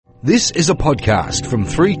This is a podcast from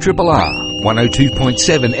 3RRR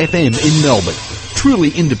 102.7 FM in Melbourne.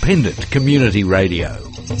 Truly independent community radio.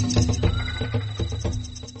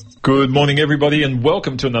 Good morning, everybody, and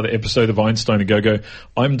welcome to another episode of Einstein A Go-Go.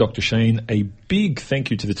 I'm Dr. Shane. A big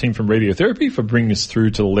thank you to the team from Radiotherapy for bringing us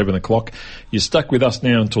through till 11 o'clock. You're stuck with us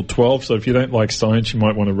now until 12, so if you don't like science, you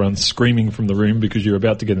might want to run screaming from the room because you're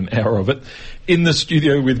about to get an hour of it. In the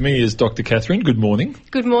studio with me is Dr. Catherine. Good morning.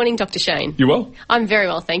 Good morning, Dr. Shane. You well? I'm very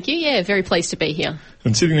well, thank you. Yeah, very pleased to be here.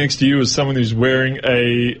 And sitting next to you is someone who's wearing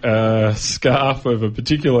a scarf of a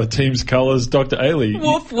particular team's colours, Dr. Ailey.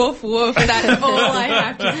 Woof, woof, woof. That's all I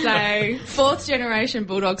have to say. Fourth generation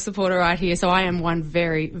Bulldog supporter right here, so I am one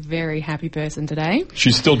very, very happy person today.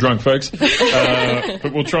 She's still drunk, folks,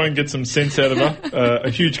 but we'll try and get some sense out of her. A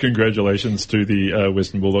huge congratulations to the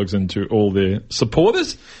Western Bulldogs and to all their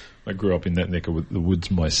supporters. I grew up in that neck of the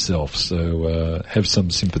woods myself, so have some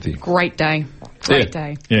sympathy. Great day. Great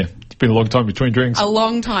day. Yeah. It's been a long time between drinks. A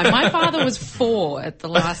long time. My father was 4 at the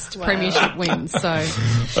last premiership win, so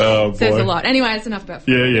says a lot. Anyway, it's enough about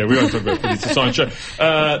football. Yeah, we won't talk about football. It's a science show.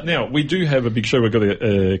 Now, we do have a big show. We've got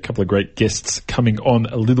a couple of great guests coming on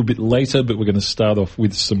a little bit later, but we're going to start off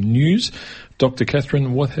with some news. Dr.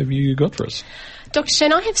 Catherine, what have you got for us? Dr.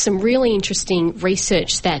 Shane, I have some really interesting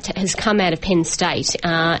research that has come out of Penn State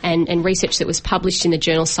and research that was published in the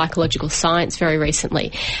journal Psychological Science very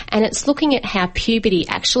recently. And it's looking at how puberty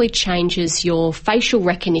actually changes your facial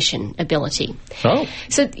recognition ability. Oh.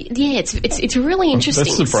 So, yeah, it's really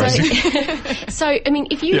interesting. That's surprising. So, I mean,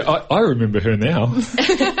 if you... Yeah, I remember her now.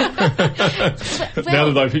 Now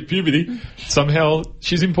that I've hit puberty, somehow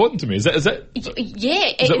she's important to me. Is that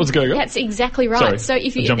what's going on? That's exactly right. Sorry, so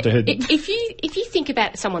if you I jumped ahead. If you think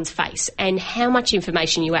about someone's face and how much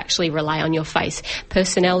information you actually rely on your face,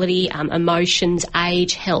 personality, emotions,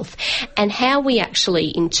 age, health, and how we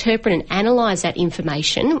actually interpret and analyse that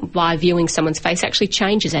information by viewing someone's face actually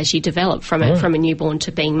changes as you develop from a newborn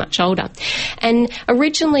to being much older. And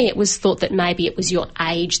originally it was thought that maybe it was your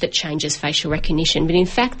age that changes facial recognition, but in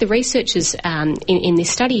fact the researchers in this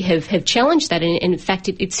study have challenged that, and in fact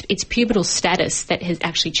it's pubertal status that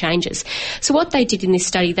actually changes. So what they did in this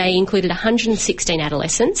study, they included 116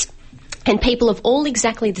 adolescents and people of all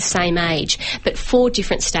exactly the same age, but 4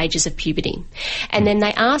 different stages of puberty. And then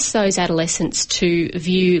they asked those adolescents to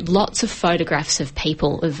view lots of photographs of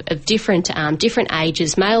people of different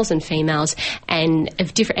ages, males and females, and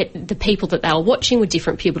of the people that they were watching with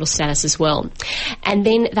different pubertal status as well. And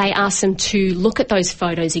then they asked them to look at those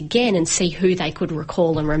photos again and see who they could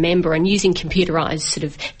recall and remember, and using computerised sort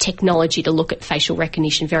of technology to look at facial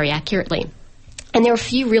recognition very accurately. And there are a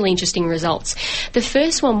few really interesting results. The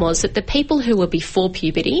first one was that the people who were before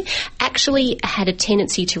puberty actually had a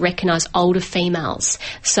tendency to recognise older females.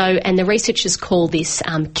 So, and the researchers call this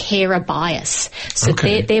carer bias. So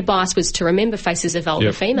their bias was to remember faces of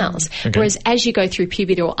older females. Okay. Whereas as you go through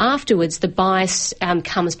puberty or afterwards, the bias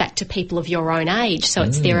comes back to people of your own age. So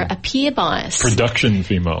it's a peer bias. Production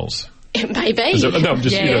females. Maybe. I'm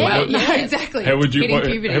just, exactly. How would you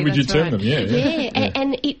term them?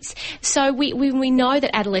 And it's so we know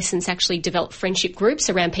that adolescents actually develop friendship groups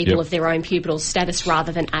around people of their own pubertal status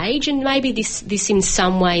rather than age, and maybe this in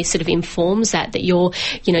some way sort of informs that you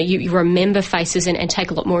remember faces and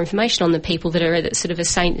take a lot more information on the people that are at sort of the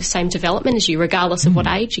same development as you, regardless of what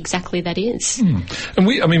age exactly that is. And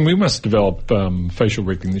we must develop facial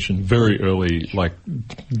recognition very early, like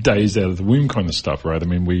days out of the womb kind of stuff, right? I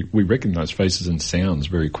mean, we recognise faces and sounds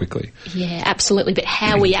very quickly. Yeah, absolutely. But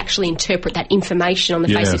how we actually interpret that information on the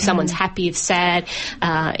face, if someone's happy, if sad,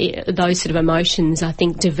 those sort of emotions, I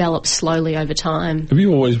think, develop slowly over time. Have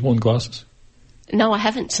you always worn glasses? No, I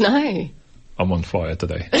haven't, no. I'm on fire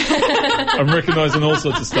today. I'm recognising all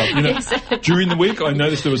sorts of stuff. During the week, I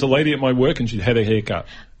noticed there was a lady at my work and she'd had a haircut.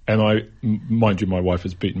 And mind you, my wife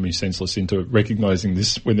has beaten me senseless into recognising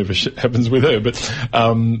this whenever shit happens with her. But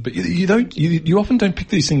you often don't pick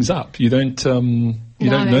these things up. You don't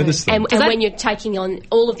notice them. And when you're taking on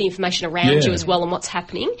all of the information around you as well and what's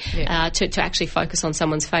happening, to actually focus on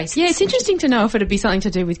someone's face. Yeah, it's interesting to know if it'd be something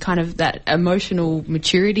to do with kind of that emotional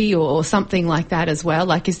maturity or something like that as well.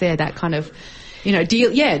 Like, is there that kind of,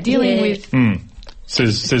 dealing with...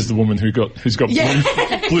 Says the woman who's got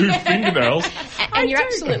blue fingernails. And you're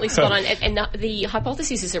absolutely spot on. And the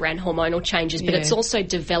hypothesis is around hormonal changes, but it's also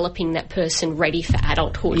developing that person ready for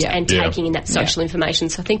adulthood and taking in that social information.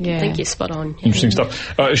 So I think you're spot on. Interesting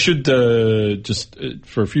stuff. I should just,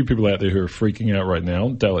 for a few people out there who are freaking out right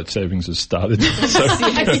now, Daylight Savings has started. So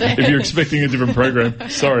if you're expecting a different program,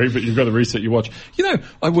 sorry, but you've got to reset your watch.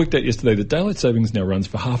 I worked out yesterday that Daylight Savings now runs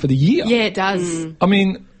for half of the year. Yeah, it does. I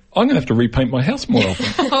mean... I'm going to have to repaint my house more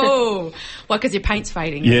often. Oh, well, because your paint's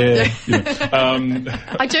fading. Yeah.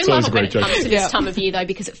 I do love it when it comes to this time of year, though,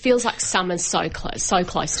 because it feels like summer's so close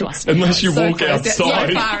to us. Unless you walk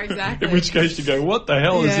outside, far, exactly. in which case you go, what the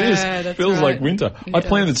hell is this? That's Feels right. like winter. I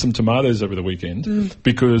planted some tomatoes over the weekend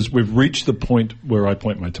because we've reached the point where I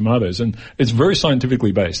plant my tomatoes, and it's very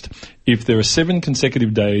scientifically based. If there are 7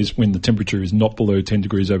 consecutive days when the temperature is not below 10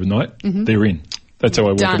 degrees overnight, they're in. That's how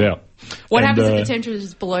I work it out. What happens if the temperature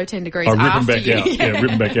is below 10 degrees rip after them back out. Yeah,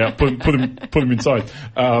 rip them back out. Put them inside.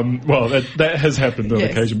 Well, that has happened on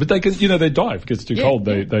occasion. But they can, they die if it gets too cold.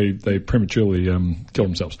 They prematurely kill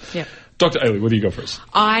themselves. Yeah. Dr. Ailey, what do you got for us?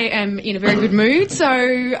 I am in a very good mood, so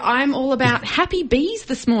I'm all about happy bees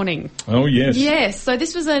this morning. Oh, yes. Yes, so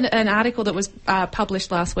this was an article that was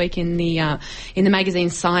published last week in the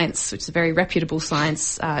magazine Science, which is a very reputable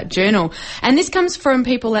science journal. And this comes from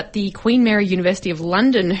people at the Queen Mary University of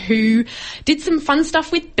London who did some fun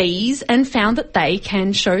stuff with bees and found that they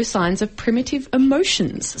can show signs of primitive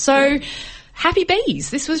emotions. So... happy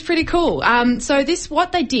bees. This was pretty cool.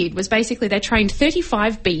 What they did was basically they trained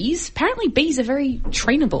 35 bees. Apparently bees are very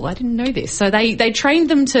trainable. I didn't know this. So they trained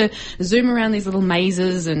them to zoom around these little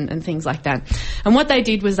mazes and things like that. And what they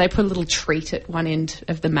did was they put a little treat at one end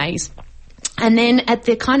of the maze. And then at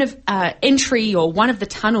the kind of entry or one of the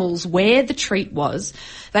tunnels where the treat was,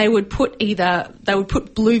 they would put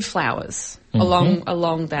blue flowers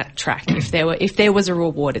along that track. If there was a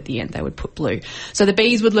reward at the end, they would put blue. So the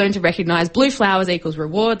bees would learn to recognise blue flowers equals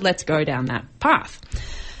reward. Let's go down that path.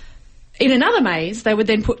 In another maze, they would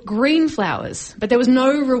then put green flowers, but there was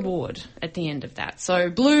no reward at the end of that. So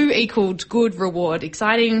blue equaled good, reward,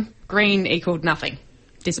 exciting. Green equaled nothing,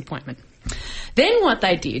 disappointment. Then what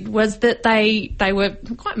they did was that they were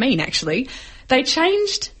quite mean, actually. They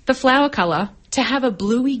changed the flower colour to have a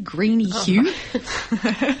bluey, greeny hue.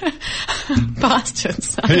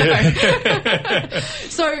 Bastards. I know.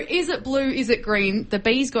 So is it blue, is it green? The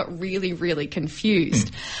bees got really, really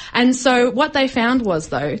confused. And so what they found was,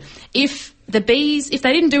 though, if they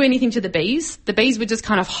didn't do anything to the bees would just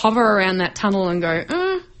kind of hover around that tunnel and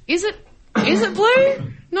go, is it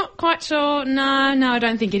blue? Not quite sure. No, I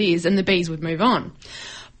don't think it is. And the bees would move on.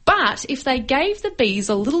 But if they gave the bees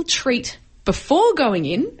a little treat before going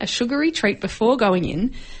in, a sugary treat before going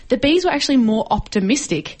in, the bees were actually more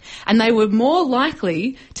optimistic and they were more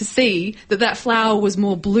likely to see that flower was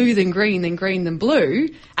more blue than green than blue,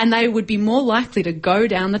 and they would be more likely to go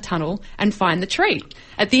down the tunnel and find the treat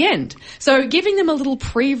at the end. So giving them a little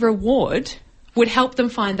pre-reward would help them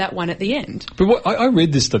find that one at the end. But I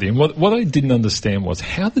read this study, and what I didn't understand was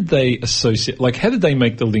how did they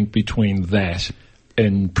make the link between that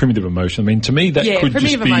and primitive emotion? I mean, to me, that could just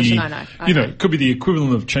be, emotion, I know. It could be the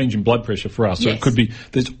equivalent of change in blood pressure for us. Yes. So it could be,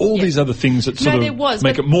 there's all these other things that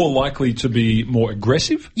make it more likely to be more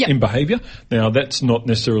aggressive in behaviour. Now, that's not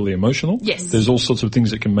necessarily emotional. Yes. There's all sorts of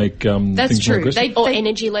things that can make things more aggressive. Or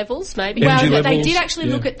energy levels, maybe. They did actually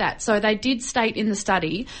look at that. So they did state in the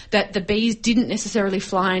study that the bees didn't necessarily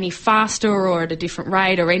fly any faster or at a different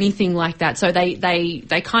rate or anything like that. So they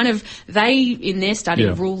in their study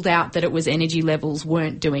ruled out that it was energy levels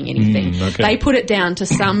weren't doing anything. Okay. They put it down to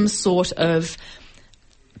some sort of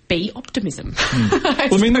bee optimism.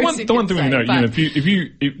 Well, I mean, the one thing we know, if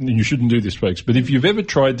you shouldn't do this, folks, but if you've ever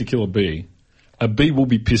tried to kill a bee will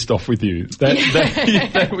be pissed off with you.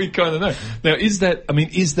 That we kind of know. Now, is that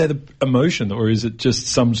an emotion, or is it just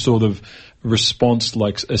some sort of response,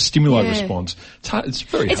 like a stimuli response?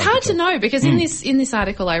 It's hard to know, because in this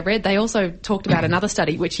article I read, they also talked about another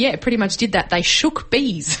study which pretty much did that. They shook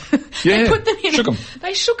bees. They put them in.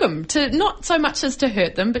 They shook them to not so much as to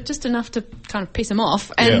hurt them, but just enough to kind of piss them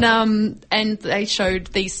off. And they showed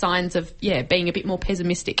these signs of being a bit more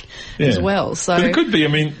pessimistic as well. So, but it could be. I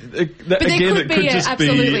mean, it could just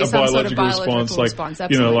be a biological response, like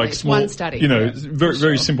like small, one study. Very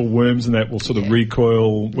very simple worms, and that will sort of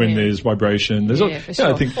recoil when there's vibration. There's for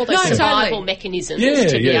sure. I think all those survival mechanisms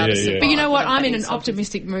to be able to. But you know what? I'm in an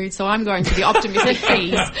optimistic mood, so I'm going for the optimistic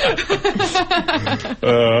bees. I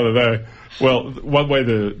don't know. Well, one way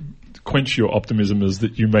to quench your optimism is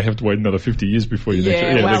that you may have to wait another 50 years before you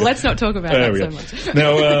let's not talk about that so much.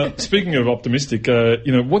 Now, speaking of optimistic,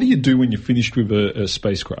 what do you do when you're finished with a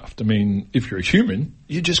spacecraft? I mean, if you're a human,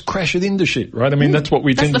 you just crash it into shit, right? I mean, that's what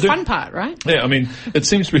we tend to do. That's the fun part, right? Yeah, I mean, it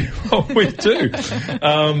seems to be what we do.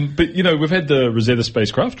 But, you know, we've had the Rosetta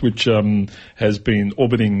spacecraft, which has been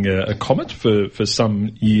orbiting a comet for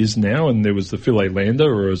some years now, and there was the Philae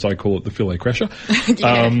lander, or as I call it, the Philae crasher.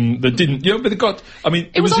 That didn't, you know, but it got, I mean,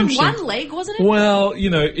 it was on interesting. one leg, wasn't it? Well, you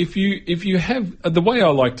know, if you have, the way I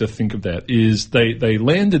like to think of that is they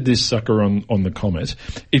landed this sucker on the comet.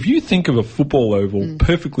 If you think of a football oval,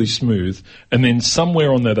 perfectly smooth, and then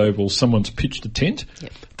somewhere on that oval someone's pitched a tent,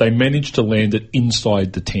 they managed to land it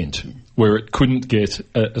inside the tent where it couldn't get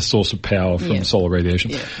a source of power from solar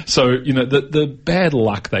radiation. So, you know, the bad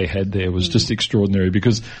luck they had there was just extraordinary,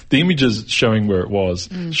 because the images showing where it was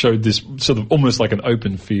showed this sort of almost like an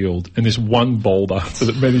open field and this one boulder that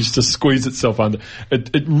it managed to squeeze itself under.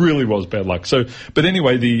 It really was bad luck. So, but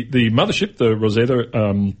anyway, the mothership, the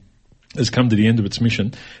Rosetta, has come to the end of its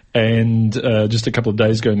mission, and just a couple of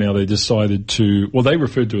days ago now they decided to, well, they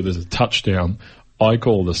referred to it as a touchdown. I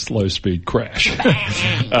call it a slow-speed crash.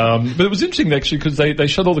 But it was interesting, actually, because they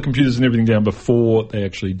shut all the computers and everything down before they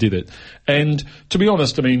actually did it. And to be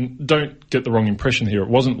honest, I mean, don't get the wrong impression here. It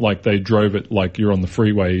wasn't like they drove it like you're on the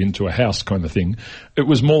freeway into a house kind of thing. It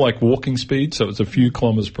was more like walking speed, so it was a few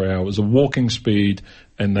kilometres per hour. It was a walking speed,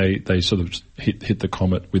 and they sort of hit the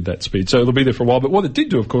comet with that speed. So it'll be there for a while. But what it did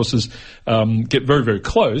do, of course, is get very, very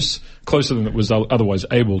closer than it was otherwise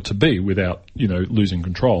able to be without, you know, losing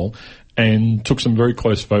control, and took some very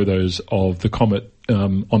close photos of the comet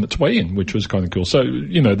on its way in, which was kind of cool. So,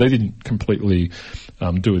 you know, they didn't completely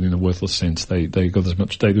do it in a worthless sense. They got as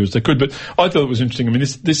much data as they could. But I thought it was interesting. I mean,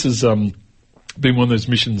 this is been one of those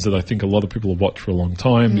missions that I think a lot of people have watched for a long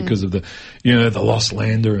time because of the, you know, the lost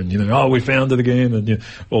lander and, you know, oh, we found it again and, you know,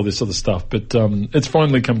 all this other stuff. But it's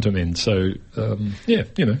finally come to an end. So, yeah,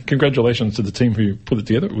 you know, congratulations to the team who put it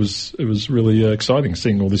together. It was really exciting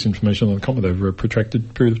seeing all this information on the comet over a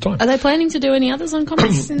protracted period of time. Are they planning to do any others on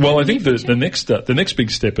comets? Well, I think the next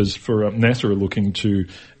big step is for NASA are looking to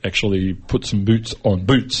actually put some boots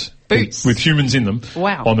with humans in them.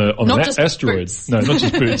 Wow. On an asteroid. Boots. No, not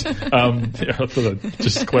just boots. Yeah, I thought I'd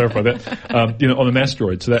just clarify that. You know, on an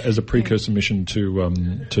asteroid. So that as a precursor mission to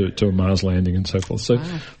a Mars landing and so forth. So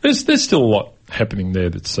there's still a lot happening there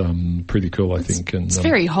that's pretty cool, I think. And it's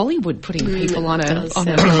very Hollywood putting people on a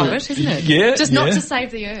comet, isn't it? Yeah, just not to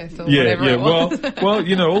save the Earth or whatever. Yeah, it was. well,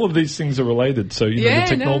 you know, all of these things are related. So you know, the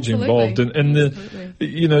technology involved, and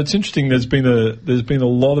you know, it's interesting. There's been a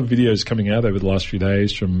lot of videos coming out over the last few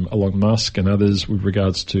days from Elon Musk and others with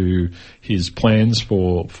regards to his plans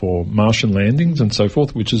for Martian landings and so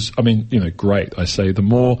forth, which is, I mean, you know, great. I say the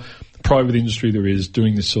more private industry there is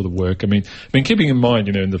doing this sort of work. I mean, keeping in mind,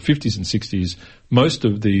 you know, in the 50s and 60s, most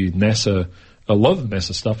of a lot of the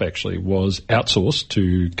NASA stuff actually was outsourced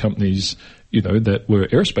to companies, you know, that were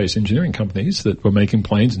aerospace engineering companies that were making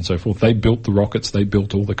planes and so forth. They built the rockets, they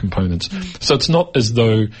built all the components. So it's not as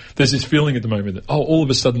though there's this feeling at the moment that, oh, all of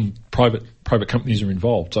a sudden private companies are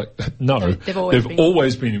involved. It's like, no, they've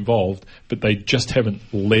always been involved, but they just haven't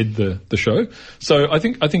led the show. So I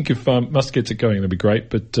think if Musk gets it going, it'll be great.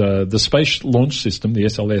 But the Space Launch System, the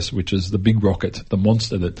SLS, which is the big rocket, the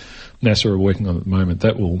monster that NASA are working on at the moment,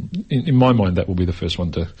 that will, in my mind, that will be the first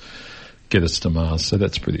one to get us to Mars. So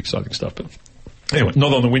that's pretty exciting stuff. But anyway,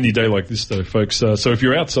 not on a windy day like this though, folks. So if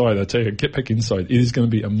you're outside, I tell you, get back inside. It is going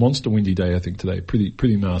to be a monster windy day, I think, today.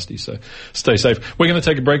 Pretty nasty. So stay safe. We're going to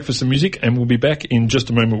take a break for some music and we'll be back in just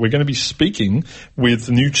a moment. We're going to be speaking with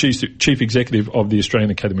the new Chief Executive of the Australian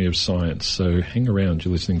Academy of Science. So hang around.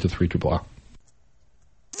 You're listening to 3RRR.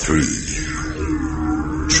 3RRR.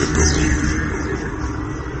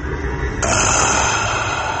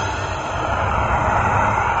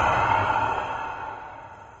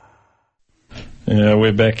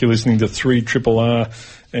 We're back. You're listening to 3RRR,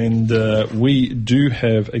 and we do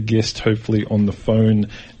have a guest, hopefully, on the phone.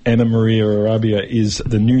 Anna Maria Arabia is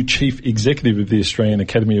the new Chief Executive of the Australian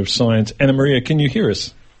Academy of Science. Anna Maria, can you hear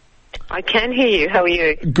us? I can hear you. How are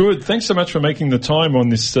you? Good. Thanks so much for making the time on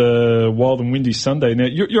this wild and windy Sunday. Now,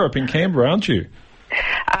 you're up in Canberra, aren't you?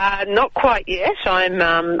 Not quite yet.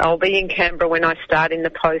 I'll be in Canberra when I start in the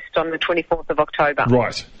post on the 24th of October.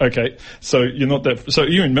 Right. Okay. So you're not that. So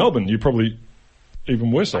you're in Melbourne. You're probably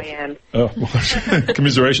even worse off. I am. Oh, well,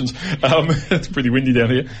 commiserations. It's pretty windy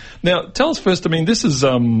down here. Now, tell us first. I mean, this is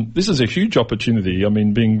a huge opportunity. I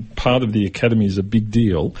mean, being part of the academy is a big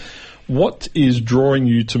deal. What is drawing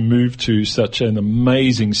you to move to such an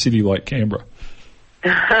amazing city like Canberra?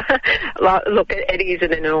 Look, it is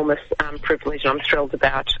an enormous privilege, and I'm thrilled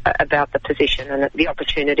about the position and the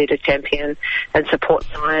opportunity to champion and support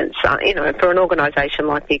science. For an organisation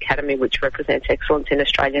like the Academy, which represents excellence in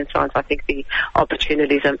Australian science, I think the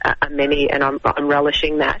opportunities are many, and I'm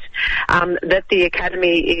relishing that. That the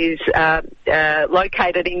Academy is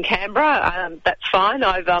located in Canberra, that's fine.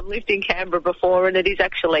 I've lived in Canberra before, and it is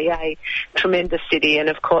actually a tremendous city, and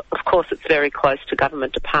of course it's very close to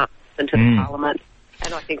government departments and to the Parliament.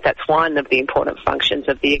 And I think that's one of the important functions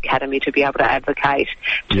of the Academy, to be able to advocate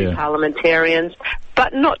to parliamentarians,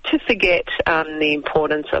 but not to forget the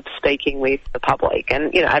importance of speaking with the public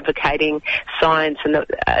and, advocating science and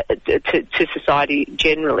to society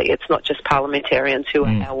generally. It's not just parliamentarians who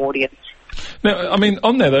are our audience. Now, I mean,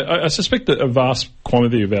 on that, I suspect that a vast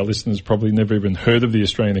quantity of our listeners probably never even heard of the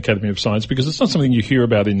Australian Academy of Science, because it's not something you hear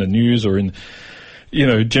about in the news or in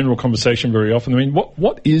general conversation very often. I mean,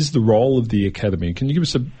 what is the role of the Academy? Can you give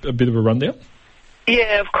us a bit of a rundown?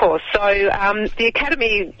 Yeah, of course. So the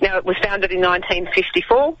Academy, it was founded in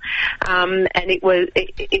 1954, and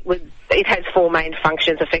it has four main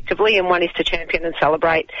functions effectively, and one is to champion and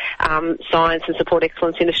celebrate science and support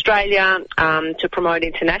excellence in Australia, to promote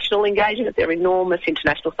international engagement. There are enormous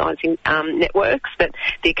international science networks that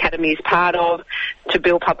the Academy is part of, to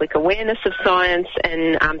build public awareness of science,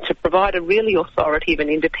 and to provide a really authoritative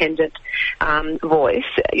and independent voice.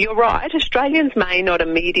 You're right, Australians may not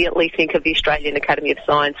immediately think of the Australian Academy of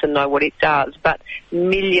Science and know what it does, but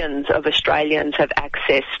millions of Australians have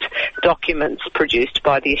accessed documents produced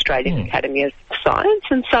by the Australian Academy of Science,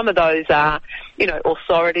 and some of those are,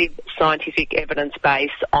 authoritative scientific evidence base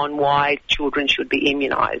on why children should be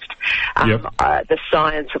immunised, the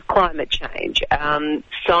science of climate change,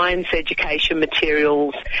 science education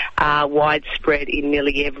materials are widespread in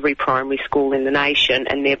nearly every primary school in the nation,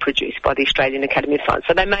 and they're produced by the Australian Academy of Science.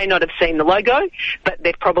 So they may not have seen the logo, but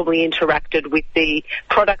they've probably interacted with the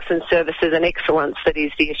products and services and excellence that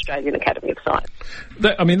is the Australian Academy of Science.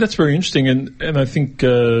 That's very interesting, and I think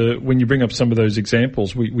when you bring up some of those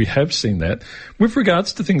examples, we have seen that. With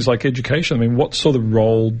regards to things like education, I mean, what sort of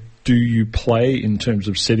role do you play in terms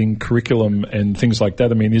of setting curriculum and things like that?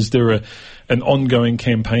 I mean, is there an ongoing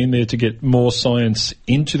campaign there to get more science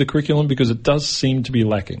into the curriculum? Because it does seem to be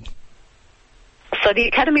lacking. So the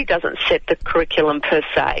Academy doesn't set the curriculum per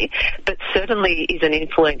se, but certainly is an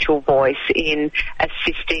influential voice in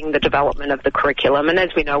assisting the development of the curriculum. And as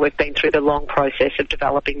we know, we've been through the long process of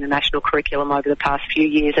developing the national curriculum over the past few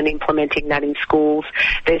years and implementing that in schools.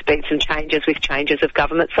 There's been some changes with changes of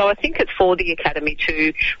government. So I think it's for the Academy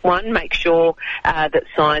to, one, make sure that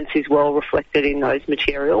science is well reflected in those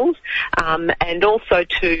materials, and also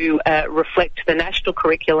to reflect the national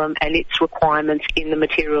curriculum and its requirements in the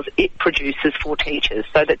materials it produces for teachers,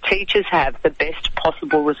 so that teachers have the best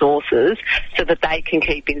possible resources so that they can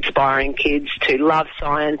keep inspiring kids to love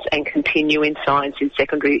science and continue in science in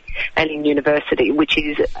secondary and in university, which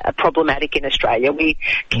is problematic in Australia.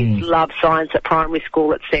 Kids love science at primary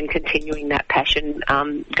school, it's then continuing that passion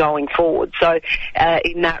going forward. So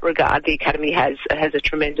in that regard, the Academy has a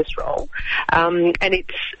tremendous role. And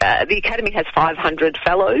the Academy has 500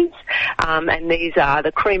 fellows, and these are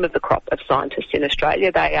the cream of the crop of scientists in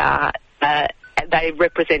Australia. They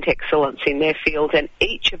represent excellence in their field, and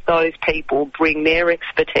each of those people bring their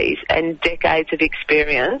expertise and decades of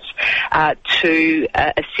experience to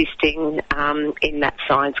assisting in that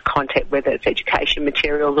science content, whether it's education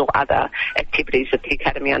materials or other activities that the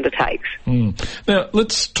Academy undertakes. Now,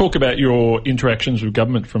 let's talk about your interactions with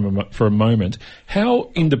government for a moment. How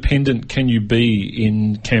independent can you be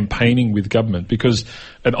in campaigning with government? Because,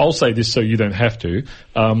 and I'll say this so you don't have to,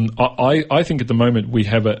 I think at the moment we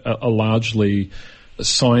have a largely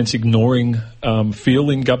science ignoring feel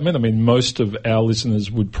in government. I mean, most of our listeners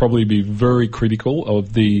would probably be very critical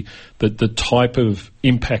of the type of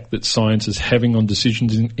impact that science is having on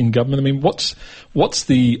decisions in government. I mean, what's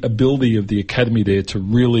the ability of the Academy there to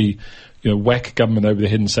really whack government over the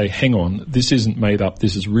head and say, hang on, this isn't made up,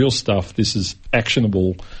 this is real stuff, this is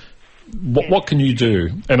actionable. What can you do?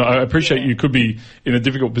 And I appreciate you could be in a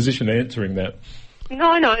difficult position answering that.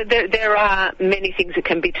 No, there are many things that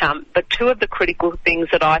can be done, but two of the critical things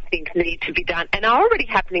that I think need to be done, and are already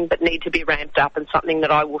happening but need to be ramped up, and something that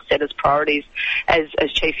I will set as priorities as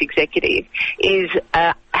Chief Executive, is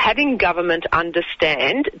having government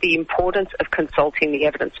understand the importance of consulting the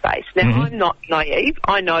evidence base. Now, I'm not naive.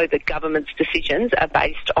 I know that government's decisions are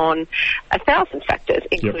based on 1,000 factors,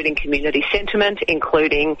 including community sentiment,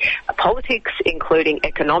 including politics, including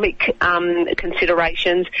economic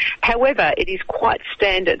considerations. However, it is quite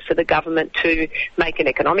standard for the government to make an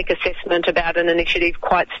economic assessment about an initiative,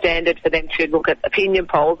 quite standard for them to look at opinion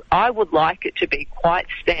polls. I would like it to be quite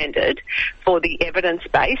standard for the evidence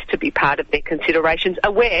base to be part of their considerations,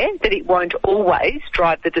 aware that it won't always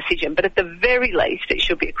drive the decision, but at the very least it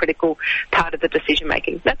should be a critical part of the decision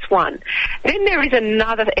making. That's one. Then there is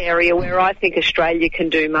another area where I think Australia can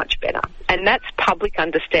do much better, and that's public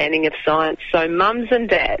understanding of science. So mums and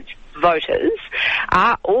dads, voters,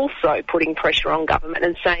 are also putting pressure on government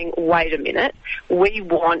and saying, wait a minute, we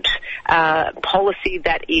want policy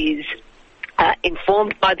that is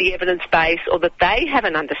informed by the evidence base, or that they have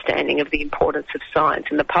an understanding of the importance of science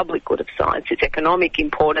and the public good of science, its economic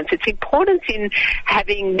importance, its importance in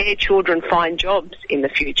having their children find jobs in the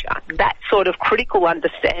future. That sort of critical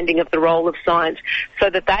understanding of the role of science,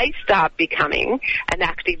 so that they start becoming an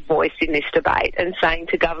active voice in this debate and saying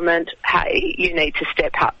to government, hey, you need to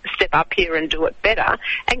step up here and do it better.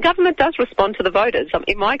 And government does respond to the voters.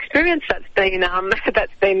 In my experience, that's been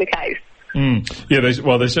the case. Yeah, they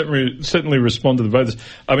certainly respond to the voters.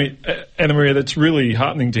 I mean, Anna Maria, that's really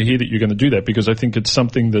heartening to hear that you're going to do that, because I think it's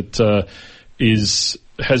something that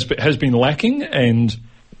has been lacking, and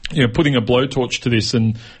putting a blowtorch to this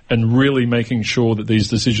and really making sure that these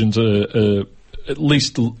decisions are at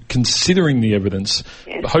least considering the evidence,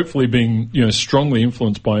 hopefully being strongly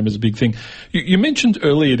influenced by them is a big thing. You mentioned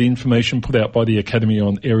earlier the information put out by the Academy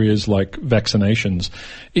on areas like vaccinations.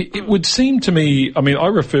 It would seem to me, I mean, I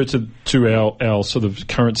refer to our sort of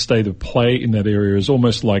current state of play in that area as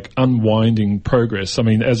almost like unwinding progress. I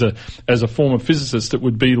mean, as a former physicist, it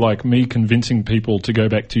would be like me convincing people to go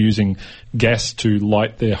back to using gas to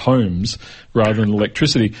light their homes rather than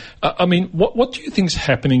electricity. I mean, what do you think's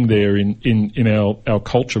happening there in our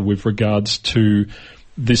culture with regards to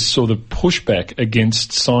this sort of pushback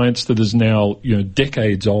against science that is now,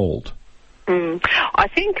 decades old? I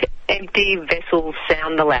think empty vessels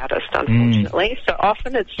sound the loudest, unfortunately. So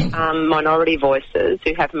often it's minority voices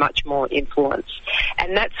who have much more influence.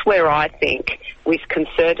 And that's where I think, with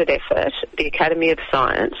concerted effort, the Academy of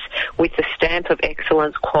Science, with the stamp of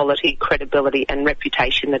excellence, quality, credibility and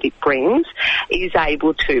reputation that it brings, is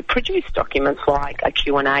able to produce documents like a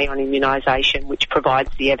Q&A on immunisation, which provides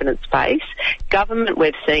the evidence base. Government,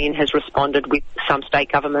 we've seen, has responded with some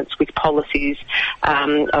state governments with policies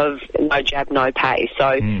of no jab, no pay.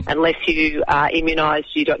 So unless you are immunised,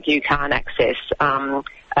 you can't access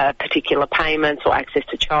particular payments or access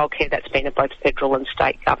to childcare. That's been at both federal and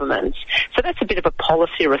state governments. So that's a bit of a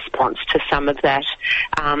policy response to some of that,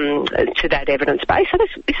 to that evidence base. So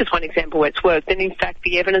this is one example where it's worked. And in fact,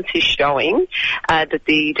 the evidence is showing that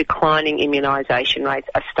the declining immunisation rates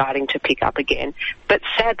are starting to pick up again. But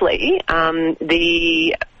sadly,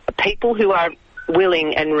 the people who are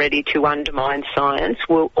willing and ready to undermine science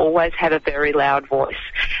will always have a very loud voice,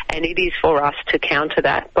 and it is for us to counter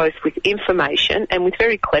that both with information and with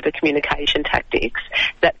very clever communication tactics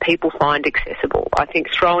that people find accessible. I think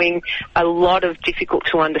throwing a lot of difficult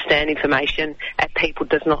to understand information at people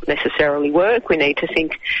does not necessarily work. We need to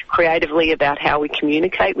think creatively about how we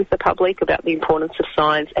communicate with the public about the importance of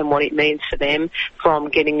science and what it means for them, from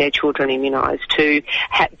getting their children immunised to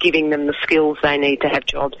giving them the skills they need to have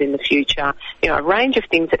jobs in the future. A range of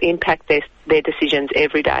things that impact their decisions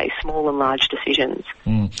every day, small and large decisions.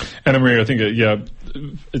 Anna Maria, I think,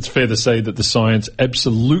 it's fair to say that the science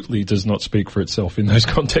absolutely does not speak for itself in those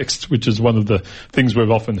contexts, which is one of the things we've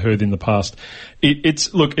often heard in the past. It's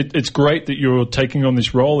great that you're taking on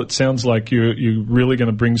this role. It sounds like you're really going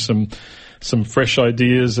to bring some fresh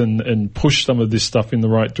ideas and push some of this stuff in the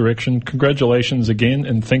right direction. Congratulations again,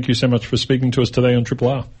 and thank you so much for speaking to us today on Triple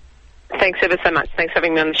R. Thanks ever so much. Thanks for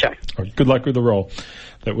having me on the show. All right, good luck with the role.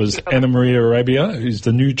 That was Anna Maria Arabia, who's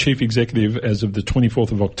the new Chief Executive as of the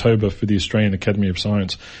 24th of October for the Australian Academy of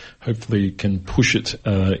Science. Hopefully can push it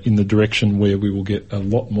in the direction where we will get a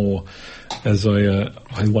lot more, as I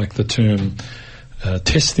like the term,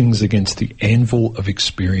 test things against the anvil of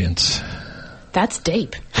experience. That's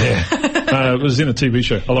deep. Yeah. It was in a TV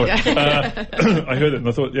show. I love it. I heard it and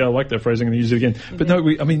I thought, I like that phrase. I'm going to use it again. But no,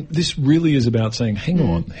 this really is about saying, hang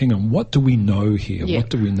on. What do we know here? Yeah. What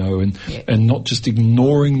do we know? And not just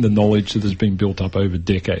ignoring the knowledge that has been built up over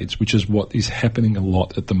decades, which is what is happening a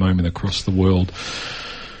lot at the moment across the world.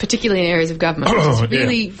 particularly in areas of government. It's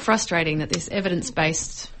really frustrating that this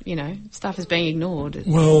evidence-based, stuff is being ignored.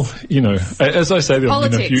 Well, as I say,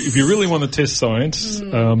 if you really want to test science,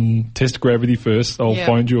 test gravity first. I'll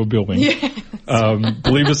find you a building. Yeah.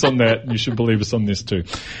 Believe us on that. You should believe us on this too.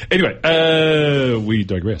 Anyway, we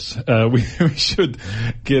digress. We should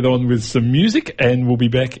get on with some music, and we'll be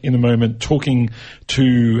back in a moment talking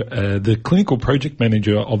to the clinical project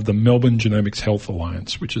manager of the Melbourne Genomics Health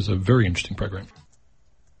Alliance, which is a very interesting program.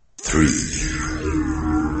 3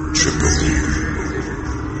 Triple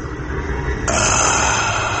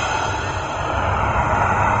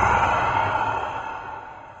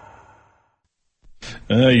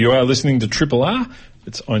You are listening to Triple R.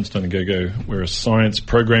 It's Einstein and Go-Go. We're a science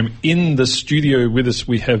program. In the studio with us,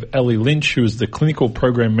 we have Ellie Lynch, who is the clinical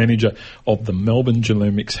program manager of the Melbourne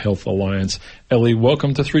Genomics Health Alliance. Ellie,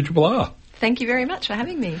 welcome to 3RRR. Thank you very much for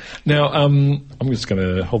having me. Now, I'm just going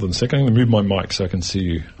to hold on a second. I'm going to move my mic so I can see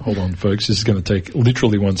you. Hold on, folks. This is going to take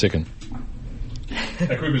literally 1 second.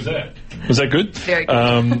 How quick was that? Was that good? Very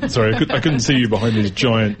good. Sorry, I couldn't see you behind these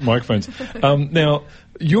giant microphones. Now,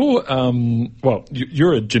 you're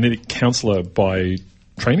a genetic counsellor by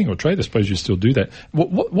training or trade. I suppose you still do that.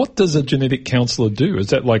 What does a genetic counsellor do? Is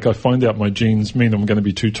that like I find out my genes mean I'm going to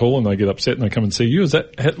be too tall and I get upset and I come and see you?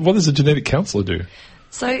 What does a genetic counsellor do?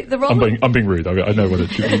 So the role I'm being rude. I know what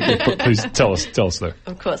it is. But please tell us though.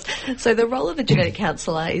 Of course. So the role of a genetic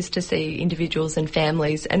counsellor is to see individuals and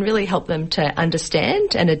families and really help them to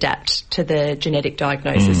understand and adapt to the genetic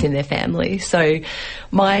diagnosis in their family. So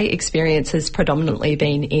my experience has predominantly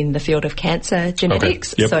been in the field of cancer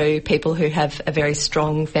genetics. Okay. Yep. So people who have a very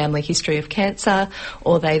strong family history of cancer,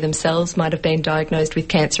 or they themselves might have been diagnosed with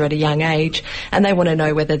cancer at a young age, and they want to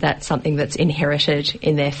know whether that's something that's inherited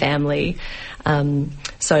in their family.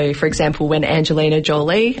 So, for example, when Angelina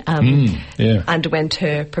Jolie underwent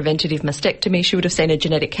her preventative mastectomy, she would have seen a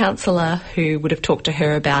genetic counsellor who would have talked to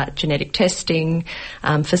her about genetic testing,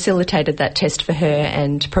 facilitated that test for her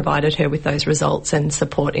and provided her with those results and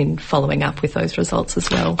support in following up with those results as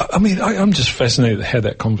well. I mean, I'm just fascinated how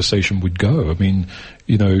that conversation would go. I mean,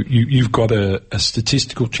 you've got a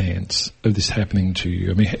statistical chance of this happening to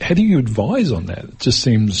you. I mean, how do you advise on that? It just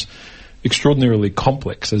seems extraordinarily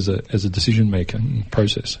complex as a decision-making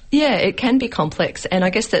process. Yeah, it can be complex, and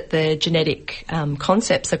I guess that the genetic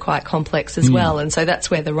concepts are quite complex as well, and so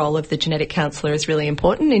that's where the role of the genetic counsellor is really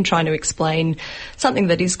important in trying to explain something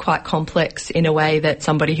that is quite complex in a way that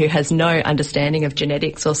somebody who has no understanding of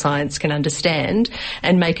genetics or science can understand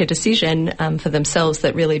and make a decision for themselves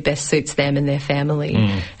that really best suits them and their family.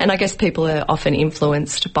 And I guess people are often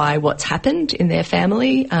influenced by what's happened in their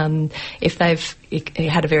family. If they've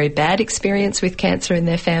had a very bad experience with cancer in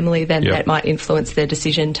their family, then that might influence their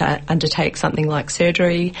decision to undertake something like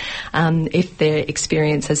surgery. If their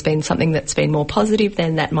experience has been something that's been more positive,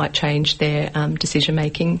 then that might change their decision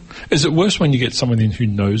making. Is it worse when you get someone in who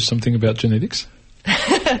knows something about genetics?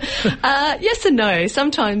 Yes and no.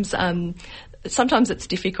 Sometimes it's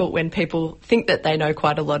difficult when people think that they know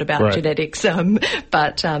quite a lot about genetics,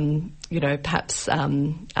 but perhaps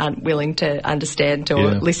aren't willing to understand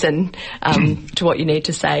or listen to what you need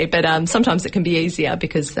to say. But sometimes it can be easier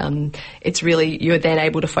because it's really, you're then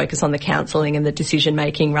able to focus on the counselling and the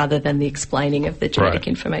decision-making rather than the explaining of the genetic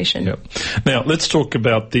information. Yep. Now, let's talk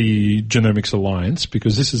about the Genomics Alliance,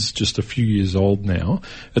 because this is just a few years old now.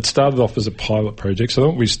 It started off as a pilot project, so why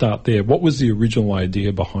don't we start there? What was the original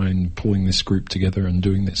idea behind pulling this group together and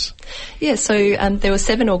doing this? Yeah, so there were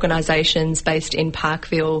 7 organisations based in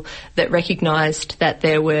Parkville that recognised that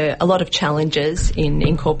there were a lot of challenges in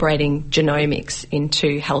incorporating genomics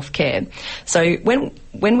into healthcare. So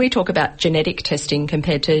when we talk about genetic testing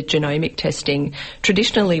compared to genomic testing,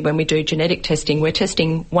 traditionally when we do genetic testing, we're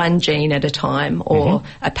testing one gene at a time or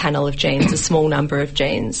a panel of genes, a small number of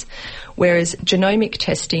genes. Whereas genomic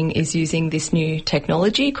testing is using this new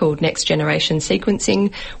technology called next generation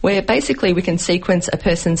sequencing, where basically we can sequence a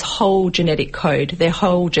person's whole genetic code, their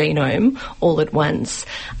whole genome, all at once.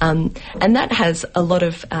 And that has a lot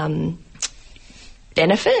of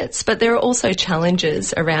benefits, but there are also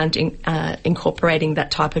challenges around incorporating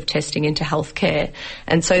that type of testing into healthcare.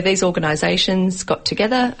 And so these organisations got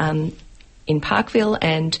together in Parkville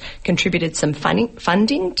and contributed some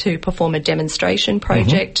funding to perform a demonstration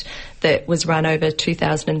project that was run over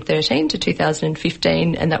 2013 to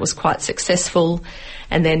 2015, and that was quite successful.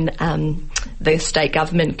 And then the state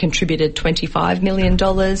government contributed $25 million,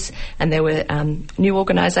 and there were new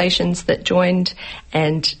organisations that joined,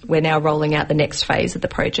 and we're now rolling out the next phase of the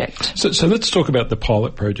project. So let's talk about the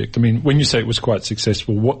pilot project. I mean, when you say it was quite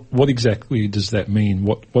successful, what exactly does that mean?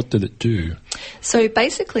 What did it do? So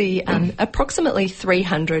basically, approximately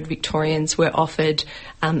 300 Victorians were offered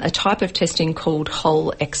a type of testing called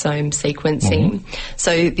whole exome sequencing.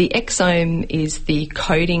 So the exome is the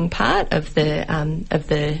coding part of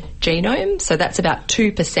the genome. So that's about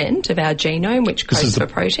 2% of our genome, which codes for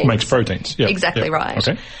proteins. Makes proteins. Yep. Exactly right.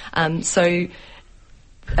 Okay. So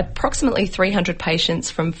approximately 300 patients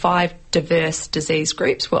from 5 diverse disease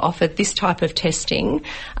groups were offered this type of testing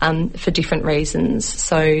for different reasons.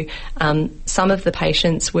 So some of the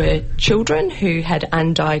patients were children who had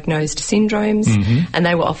undiagnosed syndromes, and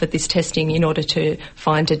they were offered this testing in order to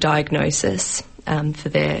find a diagnosis for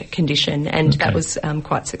their condition, and that was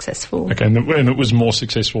quite successful. Okay, and it was more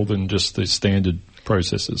successful than just the standard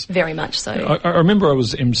processes. Very much so. I remember I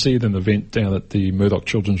was MC at an event down at the Murdoch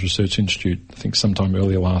Children's Research Institute, I think sometime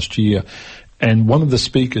earlier last year, and one of the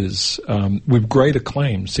speakers, with great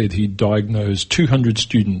acclaim, said he diagnosed 200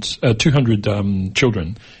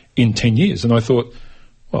 children in 10 years. And I thought,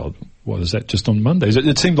 well, what is that, just on Mondays?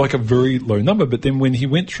 It seemed like a very low number, but then when he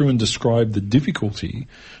went through and described the difficulty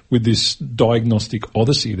with this diagnostic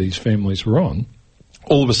odyssey these families were on,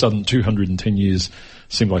 all of a sudden 210 years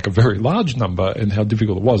seemed like a very large number, and how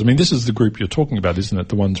difficult it was. I mean, this is the group you're talking about, isn't it?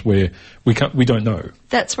 The ones where we don't know.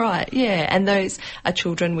 That's right, yeah. And those are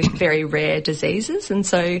children with very rare diseases. And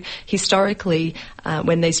so historically,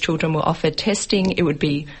 when these children were offered testing, it would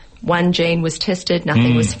be one gene was tested,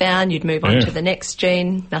 nothing was found, you'd move on to the next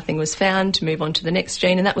gene, nothing was found, to move on to the next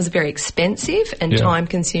gene, and that was a very expensive and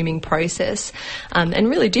time-consuming process, and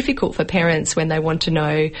really difficult for parents when they want to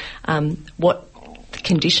know what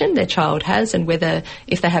condition their child has, and whether,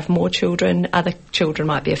 if they have more children, other children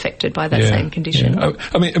might be affected by that same condition.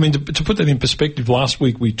 I mean, to put that in perspective, last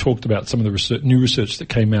week we talked about some of the new research that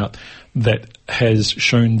came out that has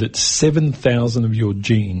shown that 7,000 of your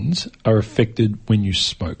genes are affected when you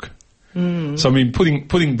smoke. So, I mean,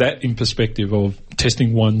 putting that in perspective of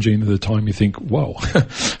testing one gene at a time, you think, wow.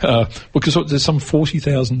 Because there's some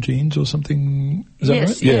 40,000 genes or something, is that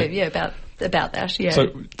right? Yeah, about that, yeah.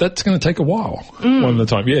 So that's going to take a while, one at a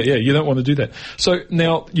time. Yeah, you don't want to do that. So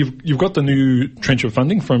now you've got the new tranche of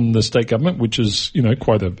funding from the state government, which is,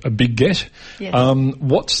 quite a big get. Yes.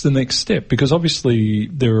 What's the next step? Because obviously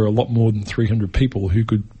there are a lot more than 300 people who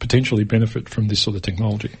could potentially benefit from this sort of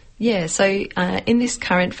technology. Yeah, so in this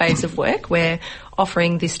current phase of work, we're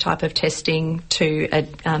offering this type of testing to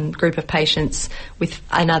a group of patients with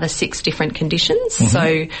another 6 different conditions.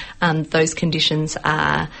 So those conditions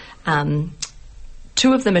are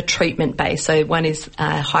 2 of them are treatment-based. So one is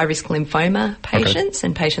high-risk lymphoma patients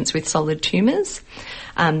and patients with solid tumours.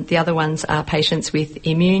 The other ones are patients with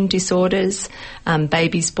immune disorders,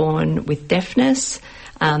 babies born with deafness,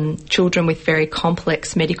 children with very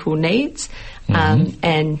complex medical needs,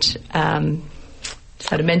 and just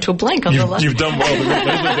had a mental blank on the last. You've done well.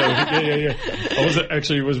 Yeah.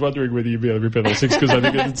 I was wondering whether you'd be able to repeat all 6, because I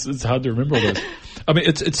think it's hard to remember all those. I mean,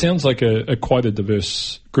 it sounds like a quite a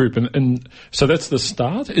diverse group, and so that's the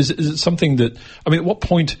start. Is it something that, I mean, at what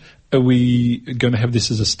point are we going to have this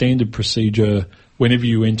as a standard procedure whenever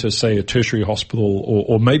you enter, say, a tertiary hospital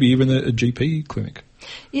or maybe even a GP clinic?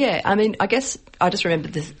 Yeah, I mean, I guess I just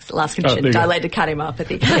remembered this last condition, dilated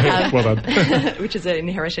cardiomyopathy, well done. which is an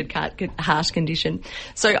inherited heart condition.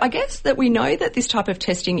 So I guess that we know that this type of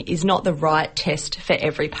testing is not the right test for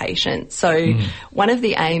every patient. So one of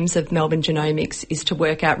the aims of Melbourne Genomics is to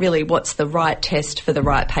work out really what's the right test for the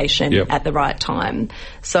right patient at the right time.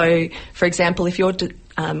 So, for example, if you're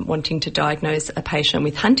wanting to diagnose a patient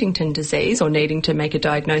with Huntington disease or needing to make a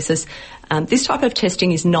diagnosis, this type of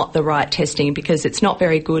testing is not the right testing because it's not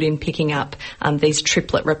very good in picking up these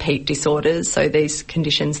triplet repeat disorders, so these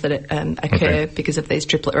conditions that occur because of these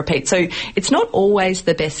triplet repeats. So it's not always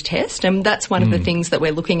the best test, and that's one of the things that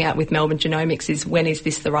we're looking at with Melbourne Genomics is when is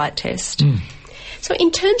this the right test? So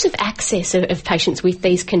in terms of access of patients with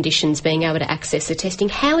these conditions being able to access the testing,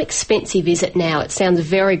 how expensive is it now? It sounds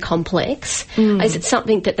very complex. Is it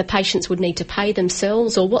something that the patients would need to pay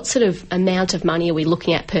themselves, or what sort of amount of money are we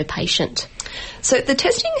looking at per patient? So the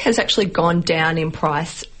testing has actually gone down in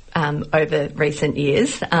price over recent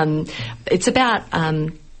years. It's about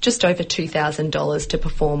just over $2,000 to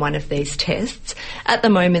perform one of these tests. At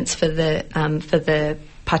the moment, for the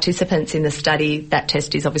participants in the study, that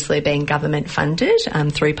test is obviously being government funded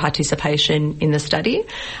through participation in the study.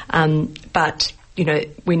 But,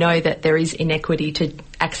 we know that there is inequity to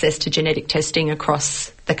access to genetic testing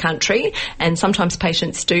across the country, and sometimes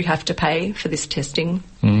patients do have to pay for this testing.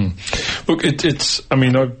 Look,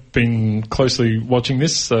 I've been closely watching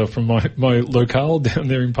this from my locale down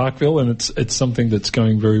there in Parkville, and it's something that's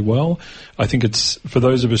going very well. I think it's, for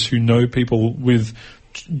those of us who know people with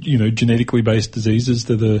genetically based diseases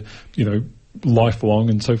that are, lifelong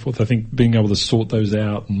and so forth. I think being able to sort those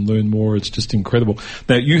out and learn more, it's just incredible.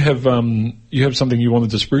 Now, you have something you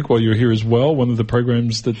wanted to spruik while you're here as well, one of the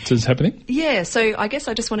programs that is happening? Yeah, so I guess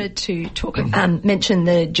I just wanted to mention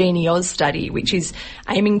the Genie Oz study, which is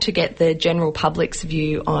aiming to get the general public's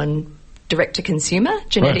view on direct-to-consumer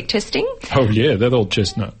genetic testing. Oh, yeah, that old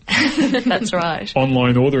chestnut. That's right.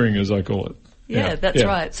 Online ordering, as I call it. Yeah, that's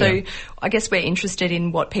right. So I guess we're interested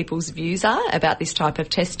in what people's views are about this type of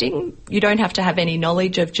testing. You don't have to have any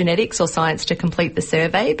knowledge of genetics or science to complete the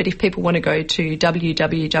survey, but if people want to go to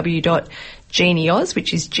www.genioz,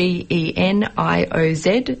 which is genioz.net.au,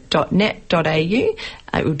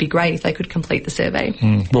 it would be great if they could complete the survey.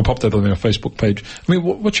 We'll pop that on our Facebook page. I mean,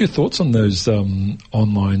 what's your thoughts on those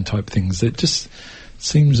online type things? It just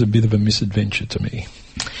seems a bit of a misadventure to me.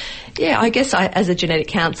 Yeah, I guess as a genetic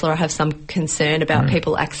counsellor, I have some concern about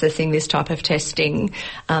people accessing this type of testing.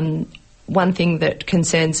 One thing that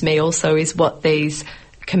concerns me also is what these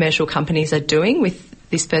commercial companies are doing with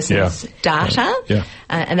this person's data.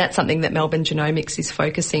 And that's something that Melbourne Genomics is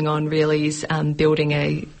focusing on, really, is building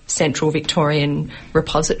a central Victorian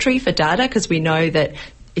repository for data, because we know that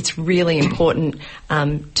it's really important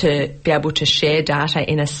to be able to share data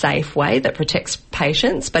in a safe way that protects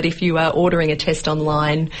patients. But if you are ordering a test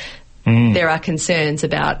online, there are concerns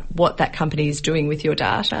about what that company is doing with your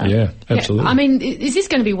data. Yeah, absolutely. Yeah. I mean, is this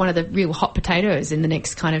going to be one of the real hot potatoes in the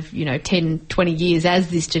next kind of, 10, 20 years as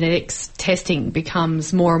this genetics testing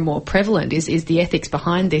becomes more and more prevalent? Is the ethics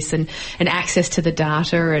behind this and access to the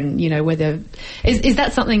data and, whether... Is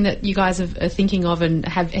that something that you guys are thinking of and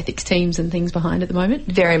have ethics teams and things behind at the moment?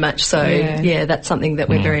 Very much so. Yeah, that's something that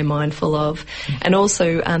we're very mindful of. And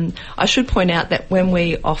also, I should point out that when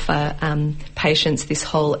we offer patients this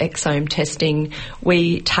whole exome testing,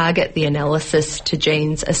 we target the analysis to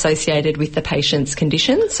genes associated with the patient's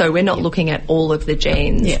condition. So we're not looking at all of the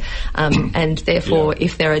genes. And therefore,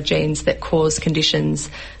 if there are genes that cause conditions,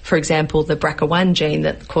 for example, the BRCA1 gene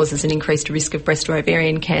that causes an increased risk of breast or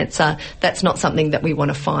ovarian cancer, that's not something that we want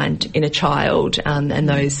to find in a child. And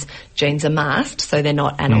those genes are masked, so they're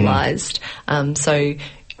not analysed. So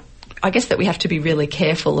I guess that we have to be really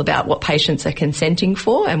careful about what patients are consenting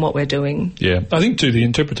for and what we're doing. Yeah, I think too the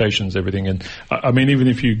interpretation's everything. And I mean, even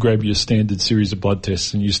if you grab your standard series of blood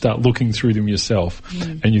tests and you start looking through them yourself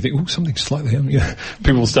and you think, oh, something slightly,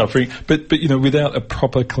 people will start freaking. But without a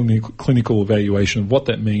proper clinical evaluation of what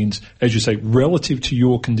that means, as you say, relative to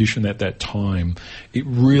your condition at that time, it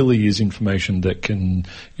really is information that can,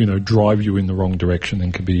 drive you in the wrong direction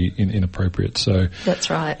and can be inappropriate. So that's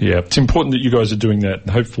right. Yeah, it's important that you guys are doing that. And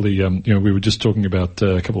hopefully, we were just talking about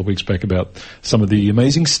a couple of weeks back about some of the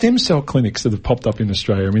amazing stem cell clinics that have popped up in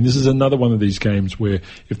Australia. I mean, this is another one of these games where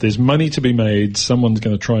if there's money to be made, someone's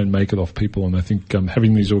going to try and make it off people. And I think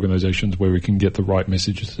having these organisations where we can get the right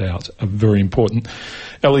messages out are very important.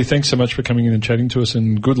 Ellie, thanks so much for coming in and chatting to us,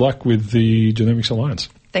 and good luck with the Genomics Alliance.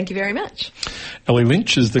 Thank you very much. Ellie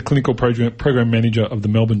Lynch is the Clinical Program Manager of the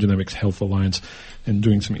Melbourne Genomics Health Alliance and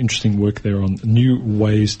doing some interesting work there on new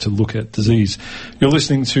ways to look at disease. You're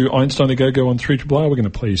listening to Einstein A Go-Go on 3RRR. We're going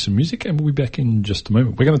to play you some music and we'll be back in just a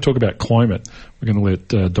moment. We're going to talk about climate. We're going to let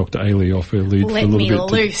Dr. Ailey off her lead for a little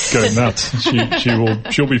bit loose. To go nuts.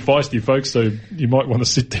 She'll be feisty, folks, so you might want to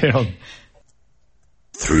sit down.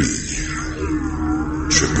 3RRR.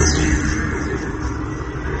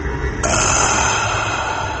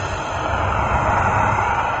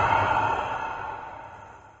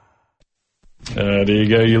 There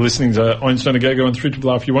you go. You're listening to Einstein A Go-Go on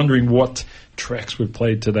 3RRR. If you're wondering what tracks we've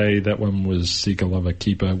played today, that one was Seeker Lover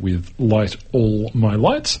Keeper with Light All My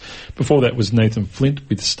Lights. Before that was Nathan Flint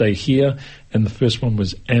with Stay Here. And the first one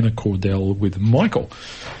was Anna Cordell with Michael.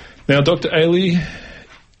 Now, Dr. Ailey,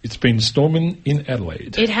 it's been storming in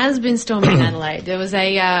Adelaide. It has been storming in Adelaide. There was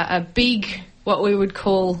a big, what we would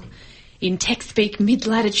call in tech speak,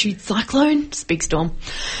 mid-latitude cyclone. It's a big storm.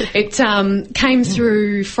 It came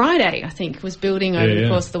through Friday, I think, was building over the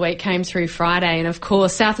course of the week, came through Friday. And, of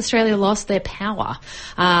course, South Australia lost their power.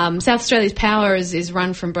 South Australia's power is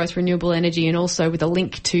run from both renewable energy and also with a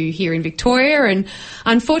link to here in Victoria. And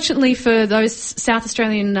unfortunately for those South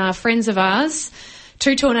Australian friends of ours,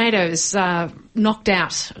 2 tornadoes knocked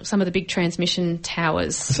out some of the big transmission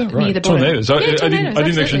towers. Is that right? Near the border. Tornadoes? Tornadoes. I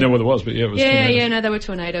didn't actually know what it was, but yeah, it was tornadoes. No, they were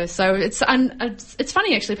tornadoes. So it's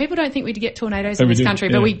funny, actually. People don't think we get tornadoes in this country,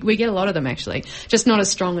 but we get a lot of them, actually. Just not as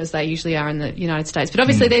strong as they usually are in the United States. But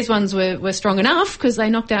obviously these ones were strong enough because they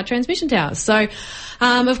knocked out transmission towers. So,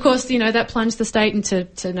 of course, that plunged the state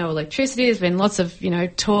into no electricity. There's been lots of,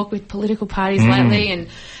 talk with political parties lately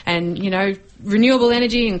and renewable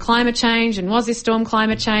energy and climate change and was this storm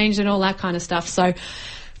climate change and all that kind of stuff. So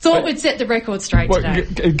Thought we'd set the record straight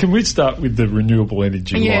today. Can we start with the renewable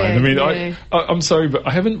energy line? I mean, I'm sorry, but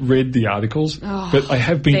I haven't read the articles, but I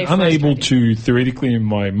have been unable to, theoretically in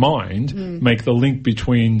my mind, make the link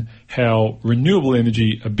between how renewable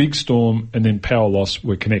energy, a big storm, and then power loss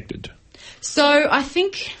were connected. So I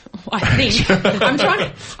think I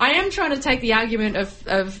am trying to take the argument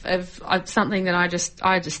of something that I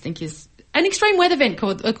just think is an extreme weather event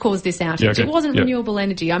caused this outage. Yeah, okay. It wasn't renewable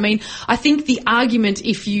energy. I mean, I think the argument,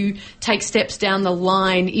 if you take steps down the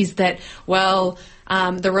line, is that, well,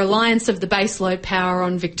 the reliance of the baseload power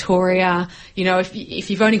on Victoria, you know, if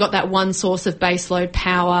you've only got that one source of baseload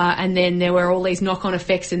power and then there were all these knock-on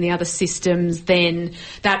effects in the other systems, then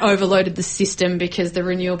that overloaded the system because the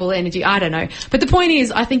renewable energy, I don't know. But the point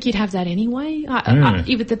is, I think you'd have that anyway,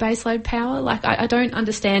 with the baseload power. Like, I don't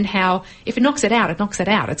understand how, if it knocks it out, it knocks it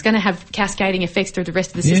out. It's going to have cascading effects through the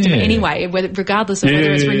rest of the system anyway, regardless of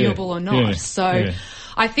whether it's renewable or not.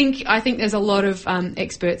 I think there's a lot of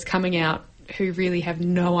experts coming out who really have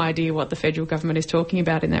no idea what the federal government is talking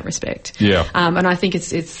about in that respect. Yeah. And I think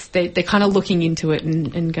they're kind of looking into it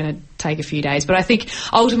and going to take a few days. But I think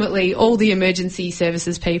ultimately all the emergency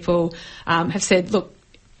services people have said, look,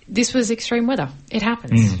 this was extreme weather. It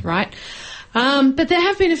happens, right? But there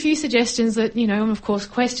have been a few suggestions that, you know, and of course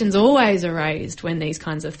questions always are raised when these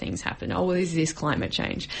kinds of things happen. Oh, well, is this climate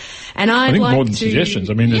change? And I think more than suggestions.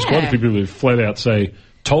 I mean, there's quite a few people who flat out say,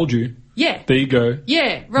 told you. Yeah. There you go.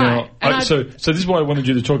 Yeah, right. Now, so this is why I wanted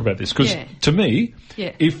you to talk about this, because to me,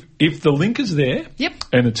 if the link is there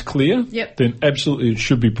and it's clear, then absolutely it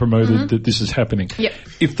should be promoted that this is happening. Yep.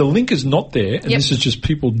 If the link is not there and this is just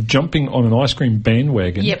people jumping on an ice cream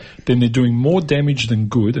bandwagon, then they're doing more damage than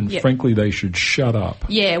good, and frankly they should shut up.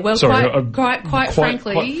 Yeah, well, quite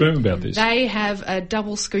frankly, quite firm about this. They have a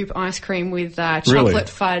double scoop ice cream with chocolate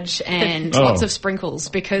fudge and lots of sprinkles,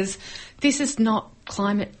 because this is not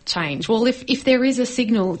climate change. Well, if there is a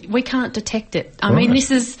signal, we can't detect it. I mean,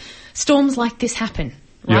 storms like this happen,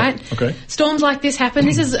 right? Yeah, okay. Storms like this happen.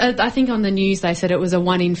 This is, I think on the news they said it was a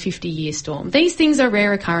 1 in 50-year storm. These things are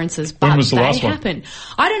rare occurrences, but they happen.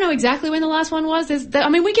 I don't know exactly when the last one was.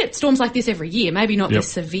 We get storms like this every year, maybe not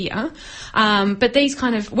this severe. But these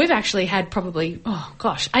kind of, we've actually had probably,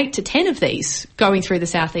 8 to 10 of these going through the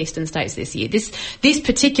southeastern states this year. This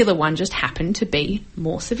particular one just happened to be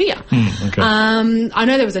more severe. Okay. I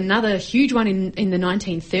know there was another huge one in the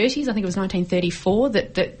 1930s. I think it was 1934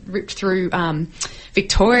 that ripped through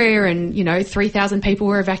Victoria, and, you know, 3,000 people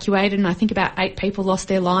were evacuated, and I think about 8 people lost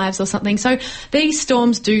their lives or something. So these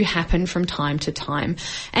storms do happen from time to time.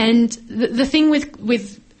 And the thing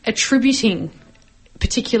with attributing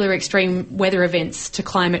particular extreme weather events to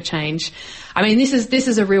climate change, I mean, this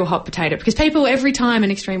is a real hot potato, because people, every time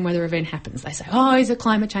an extreme weather event happens, they say, oh, is it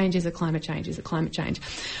climate change? Is it climate change? Is it climate change?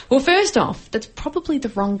 Well, first off, that's probably the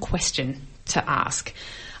wrong question to ask.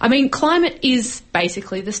 I mean, climate is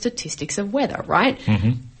basically the statistics of weather, right?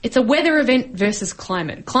 Mm-hmm. It's a weather event versus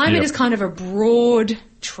climate. Climate is kind of a broad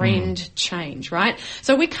trend change, right?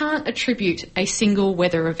 So we can't attribute a single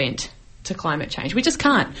weather event to climate change. We just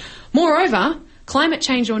can't. Moreover, climate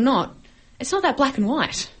change or not, it's not that black and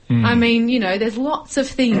white. I mean, you know, there's lots of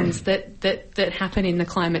things that happen in the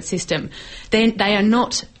climate system. They are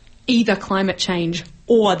not either climate change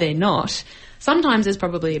or they're not. Sometimes there's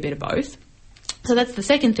probably a bit of both. So that's the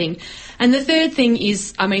second thing. And the third thing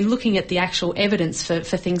is, I mean, looking at the actual evidence for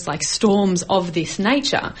things like storms of this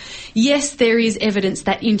nature. Yes, there is evidence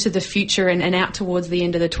that into the future and out towards the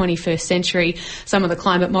end of the 21st century, some of the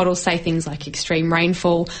climate models say things like extreme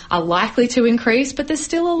rainfall are likely to increase, but there's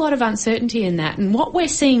still a lot of uncertainty in that. And what we're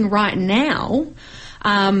seeing right now,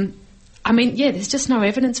 I mean, there's just no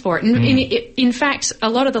evidence for it. And in fact, a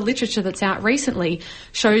lot of the literature that's out recently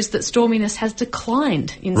shows that storminess has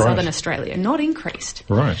declined in southern Australia, not increased.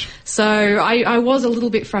 Right. So I was a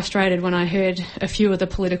little bit frustrated when I heard a few of the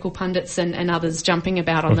political pundits and others jumping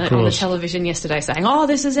about on the television yesterday saying, oh,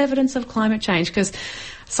 this is evidence of climate change, because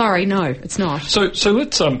sorry, no, it's not. So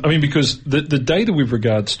let's, because the data with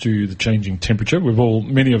regards to the changing temperature,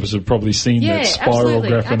 many of us have probably seen that spiral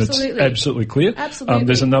graph, and it's absolutely clear. Absolutely.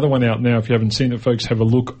 There's another one out now. If you haven't seen it, folks, have a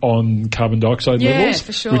look on carbon dioxide levels,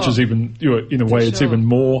 for sure. Which is even, in a way, it's even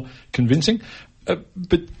more convincing.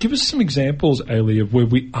 But give us some examples, Ailey, of where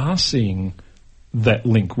we are seeing that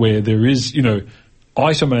link, where there is,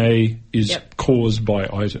 item A is caused by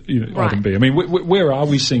item B. I mean, where are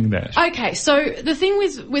we seeing that? Okay, so the thing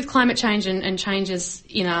with climate change and changes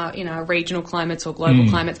in our regional climates or global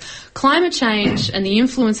climates, climate change and the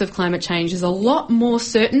influence of climate change is a lot more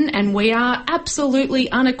certain, and we are absolutely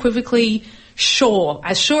unequivocally sure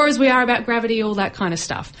as we are about gravity, all that kind of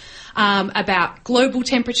stuff. about global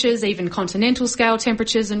temperatures, even continental scale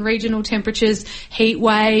temperatures and regional temperatures, heat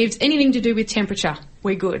waves, anything to do with temperature.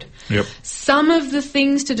 We're good. Yep. Some of the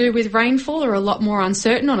things to do with rainfall are a lot more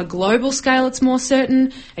uncertain. On a global scale, it's more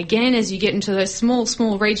certain. Again, as you get into those small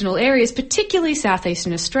regional areas, particularly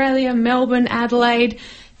southeastern Australia, Melbourne, Adelaide,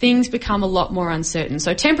 things become a lot more uncertain.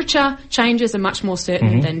 So temperature changes are much more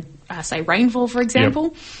certain than, say, rainfall, for example.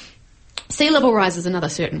 Yep. Sea level rise is another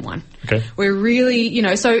certain one. Okay. We're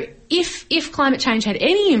really, so if climate change had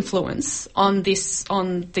any influence on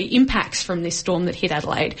the impacts from this storm that hit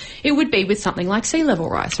Adelaide, it would be with something like sea level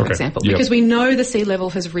rise, for example, because we know the sea level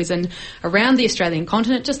has risen around the Australian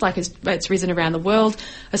continent, just like it's risen around the world.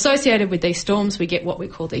 Associated with these storms, we get what we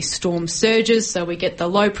call these storm surges. So we get the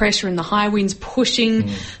low pressure and the high winds pushing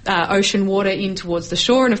ocean water in towards the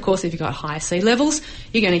shore. And of course, if you've got higher sea levels,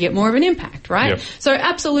 you're going to get more of an impact, right? Yep. So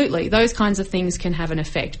absolutely, those kinds of things can have an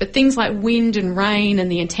effect. But things like wind and rain and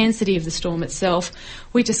the intensity of the storm itself,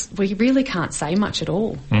 we really can't say much at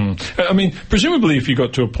all. I mean, presumably if you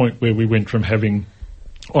got to a point where we went from having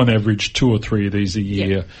on average 2 or 3 of these a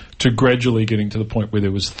year to gradually getting to the point where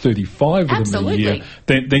there was 35 of them a year,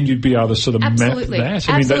 then you'd be able to sort of map that.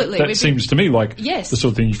 I mean, that seems to me like the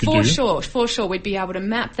sort of thing you could do. For sure. We'd be able to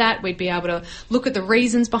map that. We'd be able to look at the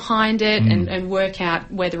reasons behind it and work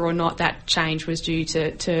out whether or not that change was due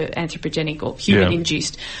to anthropogenic or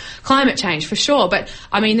human-induced climate change, for sure. But,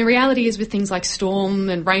 I mean, the reality is with things like storm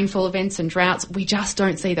and rainfall events and droughts, we just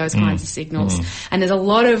don't see those kinds of signals. And there's a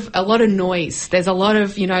lot of noise. There's a lot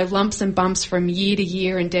of, lumps and bumps from year to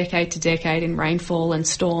year and decade to decade in rainfall and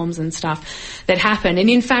storms and stuff that happen.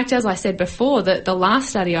 And in fact, as I said before, the last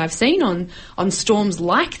study I've seen on storms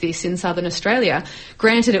like this in southern Australia,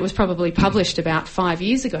 granted it was probably published about 5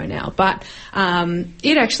 years ago now, but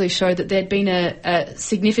it actually showed that there'd been a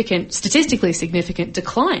statistically significant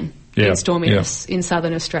decline in storminess in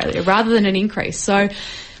southern Australia rather than an increase. So,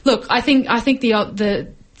 look, I think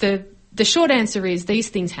the short answer is these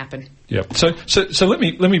things happen. Yeah. So let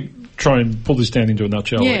me try and pull this down into a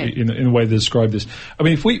nutshell in a way to describe this. I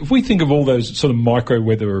mean, if we think of all those sort of micro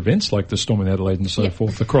weather events like the storm in Adelaide and so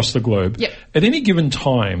forth across the globe, at any given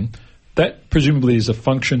time, that presumably is a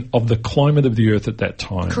function of the climate of the Earth at that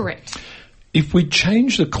time. Correct. If we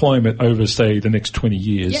change the climate over, say, the next 20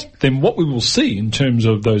 years, then what we will see in terms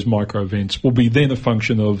of those micro events will be then a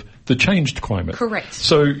function of the changed climate. Correct.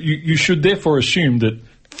 So you should therefore assume that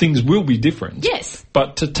things will be different. Yes.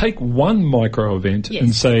 But to take one micro event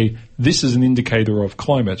and say this is an indicator of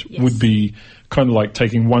climate would be kind of like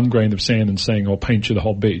taking one grain of sand and saying I'll paint you the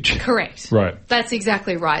whole beach. Correct. Right. That's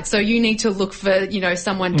exactly right. So you need to look for,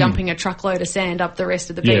 someone dumping a truckload of sand up the rest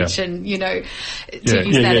of the beach and, to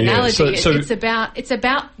use that analogy. So it's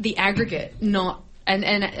about the aggregate, not and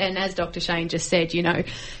as Dr. Shane just said,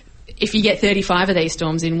 if you get 35 of these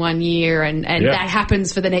storms in 1 year and that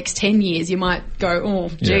happens for the next 10 years, you might go, oh,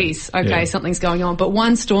 geez, something's going on. But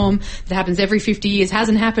one storm that happens every 50 years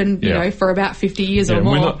hasn't happened, for about 50 years or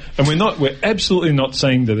more. We're absolutely not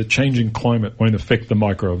saying that a changing climate won't affect the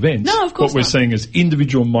micro events. No, of course What we're saying is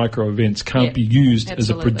individual micro events can't be used as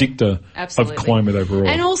a predictor of climate overall.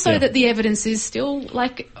 And also that the evidence is still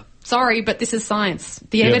sorry, but this is science.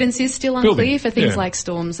 The evidence is still unclear for things like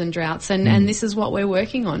storms and droughts, and this is what we're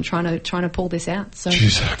working on, trying to pull this out. So,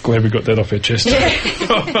 jeez, glad we got that off our chest.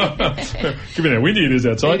 Given how windy it is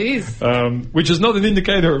outside, it is, which is not an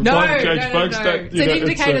indicator of climate change, folks. No. It's an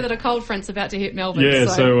indicator that a cold front's about to hit Melbourne. Yeah,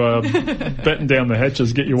 so batten down the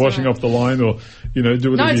hatches, get your washing off the line, or do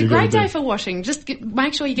whatever. No, it's a great day do. for washing. Just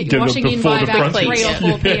make sure you get your washing in by about 3 or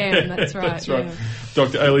 4 p.m. That's right. That's right.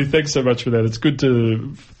 Dr. Ailey, thanks so much for that. It's good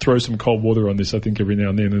to throw some cold water on this, I think, every now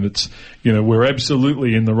and then. And it's, we're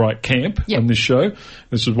absolutely in the right camp on this show.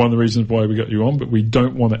 This is one of the reasons why we got you on, but we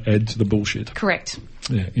don't want to add to the bullshit. Correct.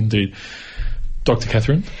 Yeah, indeed. Dr.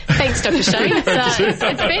 Catherine. Thanks, Dr. Shane. It's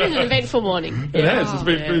been an eventful morning. It has. It's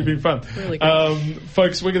been fun. Really good.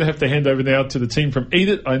 Folks, we're going to have to hand over now to the team from Eat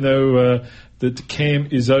It. I know that Cam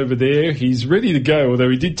is over there. He's ready to go,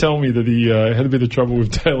 although he did tell me that he had a bit of trouble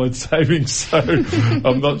with daylight savings, so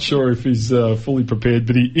I'm not sure if he's fully prepared,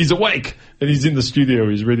 but he's awake and he's in the studio.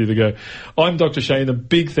 He's ready to go. I'm Dr. Shane. A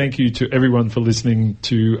big thank you to everyone for listening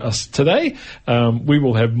to us today. We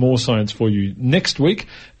will have more science for you next week,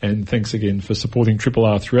 and thanks again for supporting Triple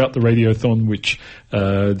R throughout the Radiothon, which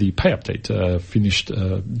the pay update finished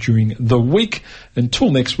during the week.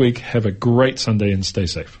 Until next week, have a great Sunday and stay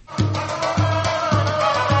safe.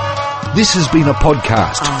 This has been a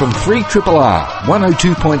podcast from 3RRR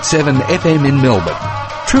 102.7 FM in Melbourne.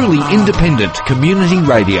 Truly independent community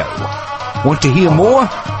radio. Want to hear more?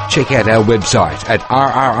 Check out our website at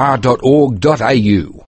rrr.org.au.